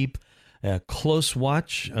wanting to keep a close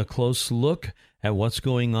watch, a close look at what's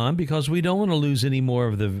going on, because we don't want to lose any more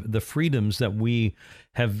of the freedoms that we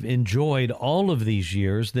have enjoyed all of these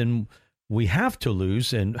years than we have to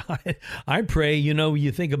lose. And I pray,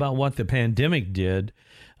 you think about what the pandemic did.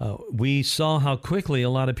 We saw how quickly a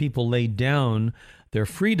lot of people laid down their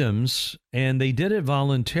freedoms, and they did it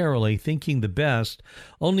voluntarily, thinking the best,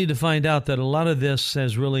 only to find out that a lot of this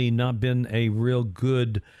has really not been a real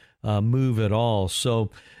good move at all. So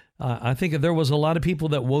I think there was a lot of people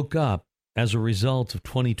that woke up as a result of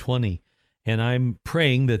 2020, and I'm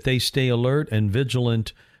praying that they stay alert and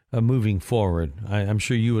vigilant moving forward. I'm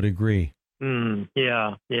sure you would agree.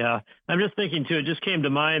 Yeah. I'm just thinking, too, it just came to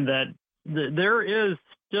mind that there is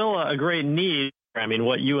still a great need. I mean,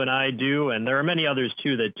 what you and I do, and there are many others,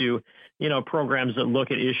 too, that do, programs that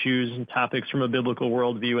look at issues and topics from a biblical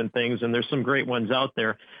worldview and things, and there's some great ones out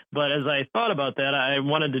there. But as I thought about that, I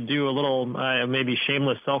wanted to do a little maybe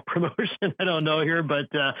shameless self-promotion. I don't know here, but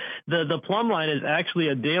the Plumb Line is actually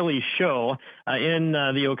a daily show in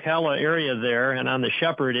the Ocala area there, and on the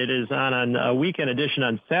Shepherd, it is on a weekend edition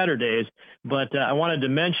on Saturdays. But I wanted to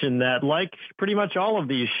mention that, like pretty much all of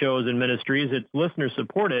these shows and ministries, it's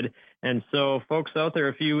listener-supported. And so, folks out there,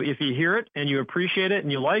 if you hear it and you appreciate it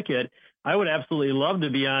and you like it, I would absolutely love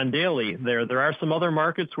to be on daily there. There are some other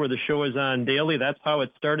markets where the show is on daily. That's how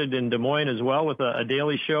it started in Des Moines as well, with a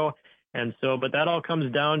daily show. And so, but that all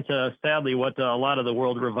comes down to, sadly, what a lot of the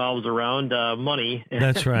world revolves around, money.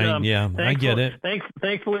 That's right. Yeah, I get it.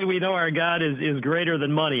 Thankfully, we know our God is greater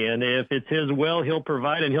than money. And if it's his will, he'll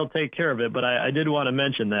provide and he'll take care of it. But I did want to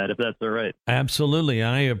mention that, if that's all right. Absolutely.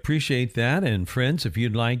 I appreciate that. And friends, if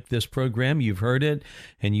you'd like this program, you've heard it,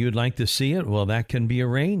 and you'd like to see it, well, that can be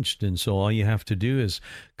arranged. And so all you have to do is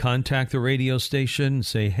contact the radio station and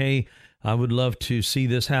say, hey, I would love to see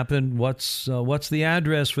this happen. What's the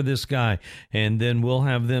address for this guy? And then we'll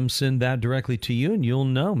have them send that directly to you, and you'll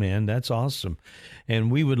know, man. That's awesome.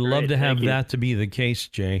 And we would love to have that to be the case,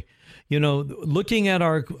 Jay. Looking at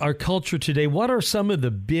our culture today, what are some of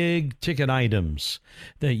the big ticket items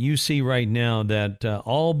that you see right now that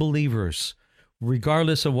all believers,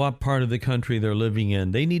 regardless of what part of the country they're living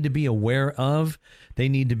in, they need to be aware of? They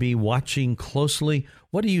need to be watching closely.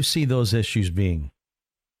 What do you see those issues being?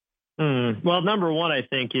 Well, number one, I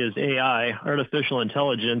think, is AI. Artificial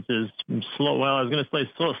intelligence is slow. Well, I was going to say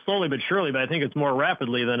slowly but surely, but I think it's more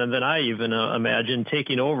rapidly than I even imagined,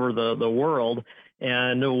 taking over the world.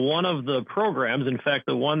 And one of the programs, in fact,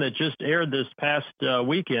 the one that just aired this past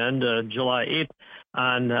weekend, July 8th,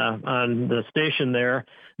 on the station there,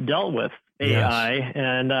 dealt with AI. Yes.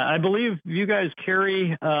 And I believe you guys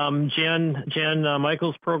carry Jan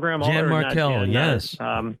Michael's program. Jan Markell, yes.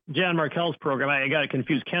 Jan Markell's program. I got it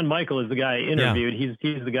confused. Ken Michael is the guy I interviewed. Yeah.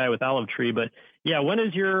 He's the guy with Olive Tree. But yeah, when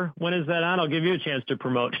is that on? I'll give you a chance to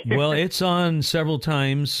promote. Well, it's on several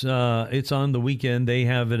times. It's on the weekend. They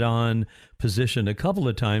have it on positioned a couple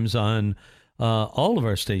of times on all of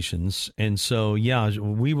our stations. And so, yeah,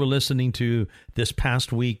 we were listening to this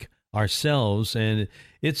past week ourselves, and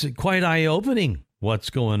it's quite eye-opening what's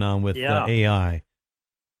going on with AI.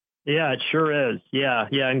 Yeah, it sure is. Yeah.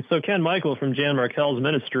 And so Ken Michael from Jan Markell's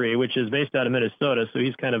ministry, which is based out of Minnesota, so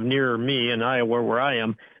he's kind of near me in Iowa where I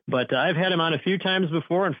am. But I've had him on a few times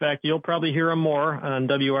before. In fact, you'll probably hear him more on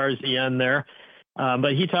WRZN there.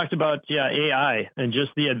 But he talked about, AI and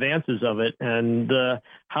just the advances of it, and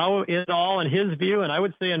how it all, in his view, and I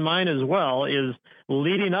would say in mine as well, is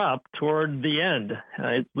leading up toward the end.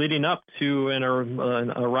 It's leading up to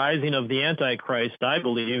a rising of the Antichrist, I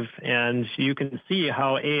believe, and you can see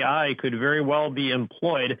how AI could very well be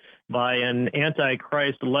employed by an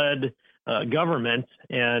Antichrist-led government.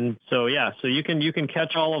 And so, so you can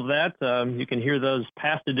catch all of that. You can hear those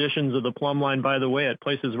past editions of the Plumb Line, by the way, at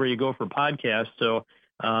places where you go for podcasts. So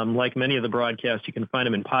like many of the broadcasts, you can find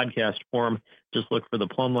them in podcast form. Just look for the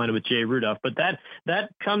Plumb Line with Jay Rudolph. But that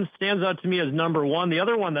stands out to me as number one. The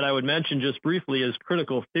other one that I would mention just briefly is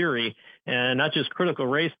critical theory, and not just critical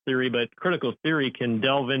race theory, but critical theory can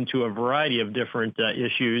delve into a variety of different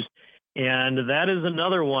issues. And that is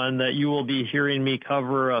another one that you will be hearing me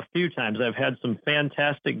cover a few times. I've had some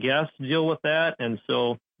fantastic guests deal with that. And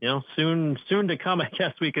so, soon to come, I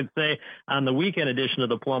guess we could say, on the weekend edition of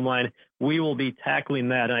the Plumb Line, we will be tackling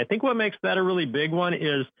that. And I think what makes that a really big one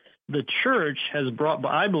is the church has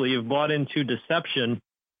bought into deception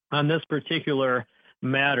on this particular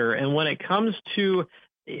matter. And when it comes to,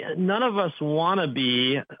 none of us want to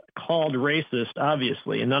be called racist,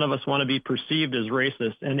 obviously, and none of us want to be perceived as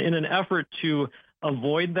racist. And in an effort to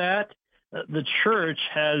avoid that, the church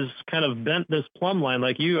has kind of bent this plumb line,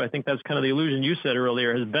 like I think that's kind of the illusion you said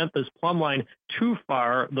earlier, has bent this plumb line too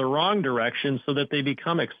far the wrong direction so that they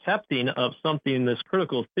become accepting of something, this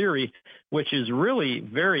critical theory, which is really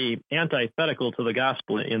very antithetical to the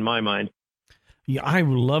gospel in my mind. Yeah, I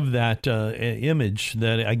love that image,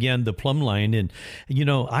 that, again, the plumb line. And,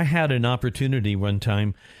 I had an opportunity one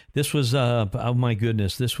time. This was, oh my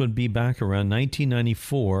goodness, this would be back around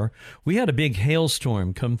 1994. We had a big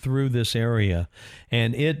hailstorm come through this area,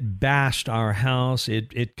 and it bashed our house.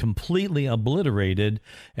 It completely obliterated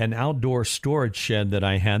an outdoor storage shed that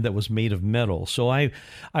I had that was made of metal. So I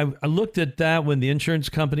looked at that when the insurance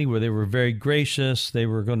company, where they were very gracious, they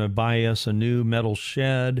were going to buy us a new metal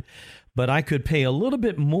shed, but I could pay a little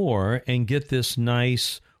bit more and get this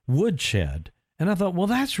nice wood shed. And I thought, well,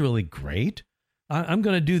 that's really great. I'm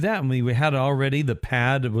going to do that. We had already, the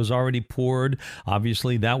pad was already poured.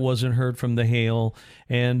 Obviously, that wasn't hurt from the hail.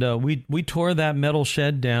 And we tore that metal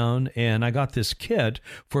shed down, and I got this kit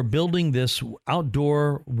for building this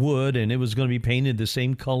outdoor wood, and it was going to be painted the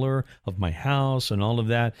same color of my house and all of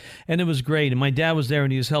that. And it was great. And my dad was there,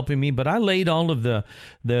 and he was helping me. But I laid all of the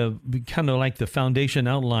kind of like the foundation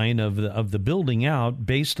outline of the building out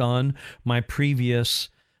based on my previous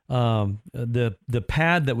the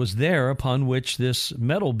pad that was there upon which this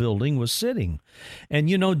metal building was sitting.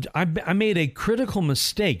 And, I made a critical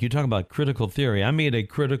mistake. You talk about critical theory. I made a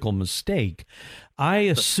critical mistake. I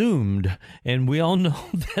assumed, and we all know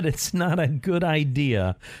that it's not a good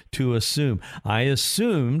idea to assume. I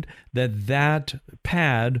assumed that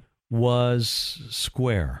pad was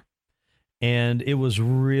square. And it was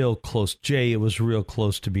real close. Jay, it was real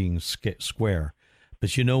close to being square.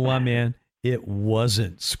 But you know what, man? It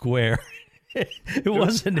wasn't square. It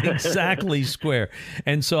wasn't exactly square.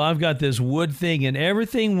 And so I've got this wood thing, and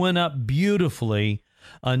everything went up beautifully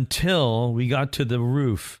until we got to the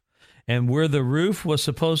roof. And where the roof was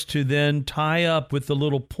supposed to then tie up with the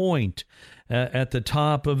little point at the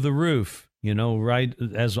top of the roof, right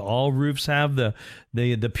as all roofs have the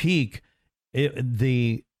peak,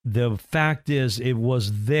 the fact is, it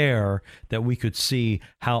was there that we could see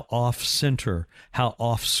how off-center, how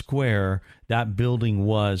off-square that building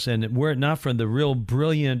was. And were it not for the real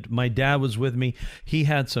brilliant, my dad was with me, he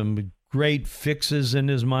had some great fixes in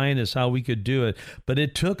his mind as how we could do it. But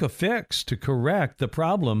it took a fix to correct the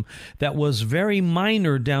problem that was very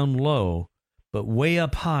minor down low, but way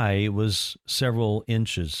up high, it was several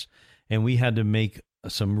inches. And we had to make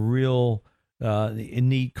some real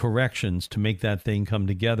neat corrections to make that thing come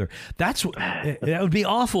together. That would be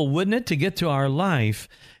awful, wouldn't it, to get to our life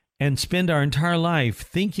and spend our entire life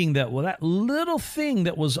thinking that, well, that little thing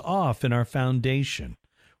that was off in our foundation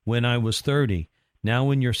when I was 30, now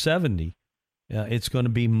when you're 70, it's going to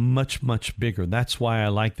be much, much bigger. That's why I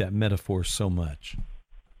like that metaphor so much.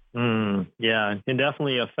 Yeah, it can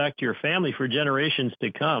definitely affect your family for generations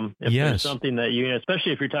to come. If there's something that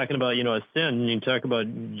especially if you're talking about, a sin, you talk about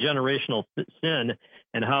generational sin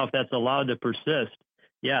and how if that's allowed to persist,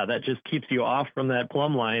 that just keeps you off from that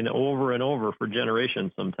plumb line over and over for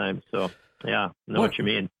generations sometimes. So, I know what you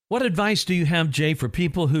mean. What advice do you have, Jay, for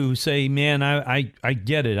people who say, man, I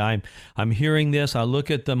get it. I'm hearing this. I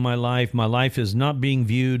look at my life. My life is not being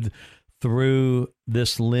viewed through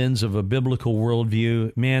this lens of a biblical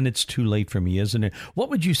worldview. Man, it's too late for me, isn't it?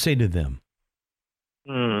 What would you say to them?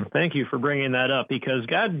 Thank you for bringing that up, because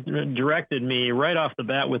God directed me right off the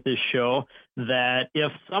bat with this show that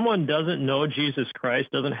if someone doesn't know Jesus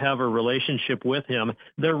Christ, doesn't have a relationship with him,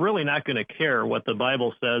 they're really not going to care what the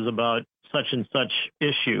Bible says about such and such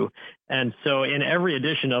issue. And so in every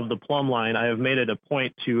edition of the Plumb Line, I have made it a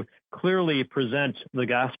point to clearly present the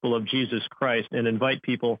gospel of Jesus Christ and invite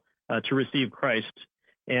people to receive Christ.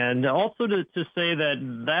 And also to say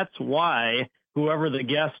that that's why whoever the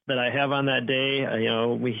guest that I have on that day,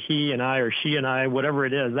 he and I or she and I, whatever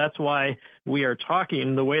it is, that's why we are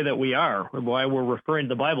talking the way that we are, why we're referring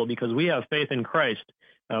to the Bible, because we have faith in Christ.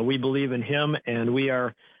 We believe in him, and we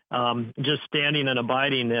are just standing and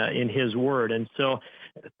abiding in his word. And so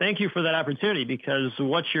thank you for that opportunity, because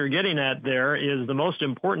what you're getting at there is the most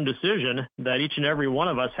important decision that each and every one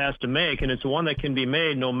of us has to make, and it's one that can be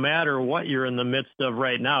made no matter what you're in the midst of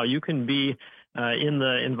right now. You can be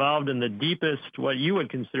involved in the deepest, what you would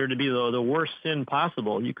consider to be the worst sin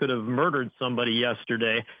possible. You could have murdered somebody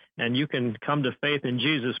yesterday, and you can come to faith in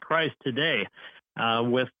Jesus Christ today.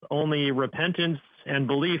 with only repentance and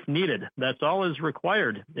belief needed. That's all is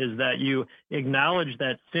required, is that you acknowledge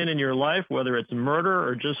that sin in your life, whether it's murder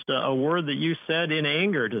or just a word that you said in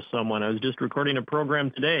anger to someone. I was just recording a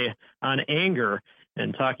program today on anger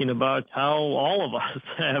and talking about how all of us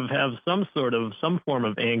have some form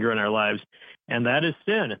of anger in our lives, and that is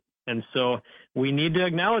sin. And so we need to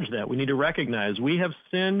acknowledge that. We need to recognize we have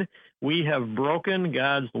sinned. We have broken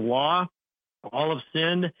God's law. All have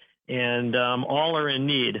sinned, and all are in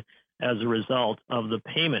need as a result of the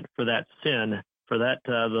payment for that sin, for that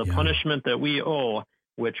the punishment that we owe,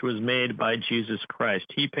 which was made by Jesus Christ.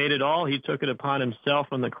 He paid it all. He took it upon himself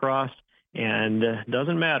on the cross, and it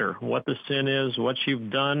doesn't matter what the sin is, what you've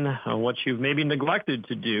done, what you've maybe neglected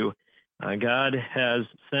to do. God has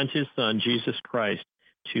sent his Son, Jesus Christ,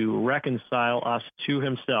 to reconcile us to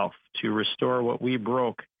himself, to restore what we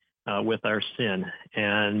broke with our sin.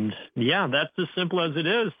 And that's as simple as it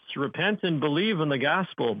is. Repent and believe in the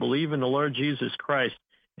gospel. Believe in the Lord Jesus Christ,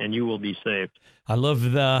 and you will be saved. I love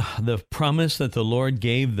the promise that the Lord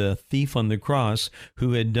gave the thief on the cross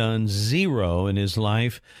who had done zero in his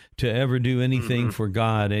life to ever do anything for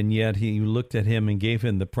God, and yet he looked at him and gave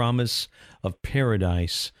him the promise of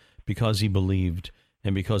paradise because he believed.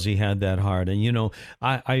 And because he had that heart. And,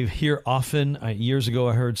 I hear often, years ago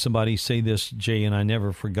I heard somebody say this, Jay, and I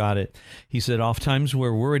never forgot it. He said, oftentimes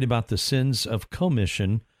we're worried about the sins of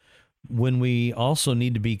commission when we also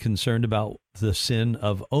need to be concerned about the sin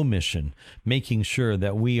of omission, making sure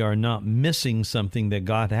that we are not missing something that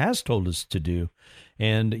God has told us to do.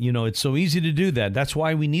 And, it's so easy to do that. That's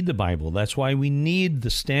why we need the Bible. That's why we need the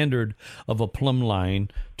standard of a plumb line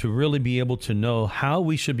to really be able to know how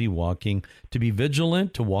we should be walking, to be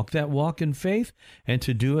vigilant, to walk that walk in faith, and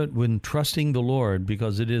to do it when trusting the Lord,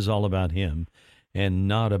 because it is all about him and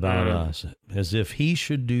not about us, as if he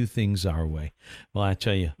should do things our way. Well, I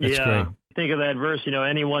tell you, that's great. Think of that verse,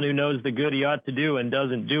 anyone who knows the good he ought to do and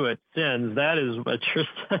doesn't do it sins. That is just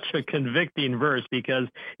such a convicting verse, because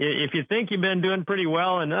if you think you've been doing pretty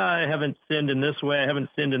well and I haven't sinned in this way, I haven't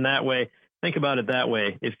sinned in that way, think about it that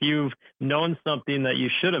way. If you've known something that you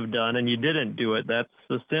should have done and you didn't do it, that's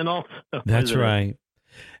a sin also. That's right.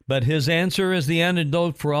 But his answer is the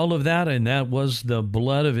antidote for all of that, and that was the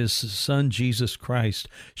blood of his Son, Jesus Christ,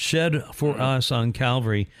 shed for us on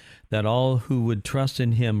Calvary, that all who would trust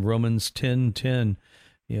in him, Romans 10:10,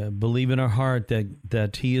 believe in our heart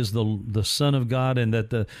that he is the Son of God and that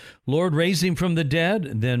the Lord raised him from the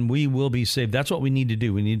dead, then we will be saved. That's what we need to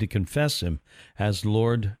do. We need to confess him as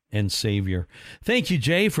Lord and Savior. Thank you,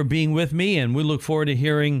 Jay, for being with me, and we look forward to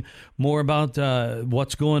hearing more about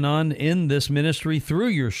what's going on in this ministry through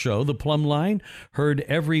your show, The Plumb Line, heard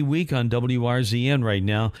every week on WRZN right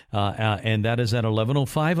now, and that is at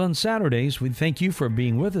 11:05 on Saturdays. We thank you for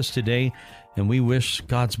being with us today, and we wish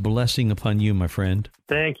God's blessing upon you, my friend.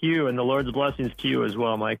 Thank you, and the Lord's blessings to you as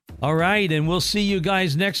well, Mike. All right, and we'll see you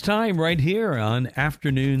guys next time right here on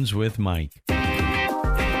Afternoons with Mike.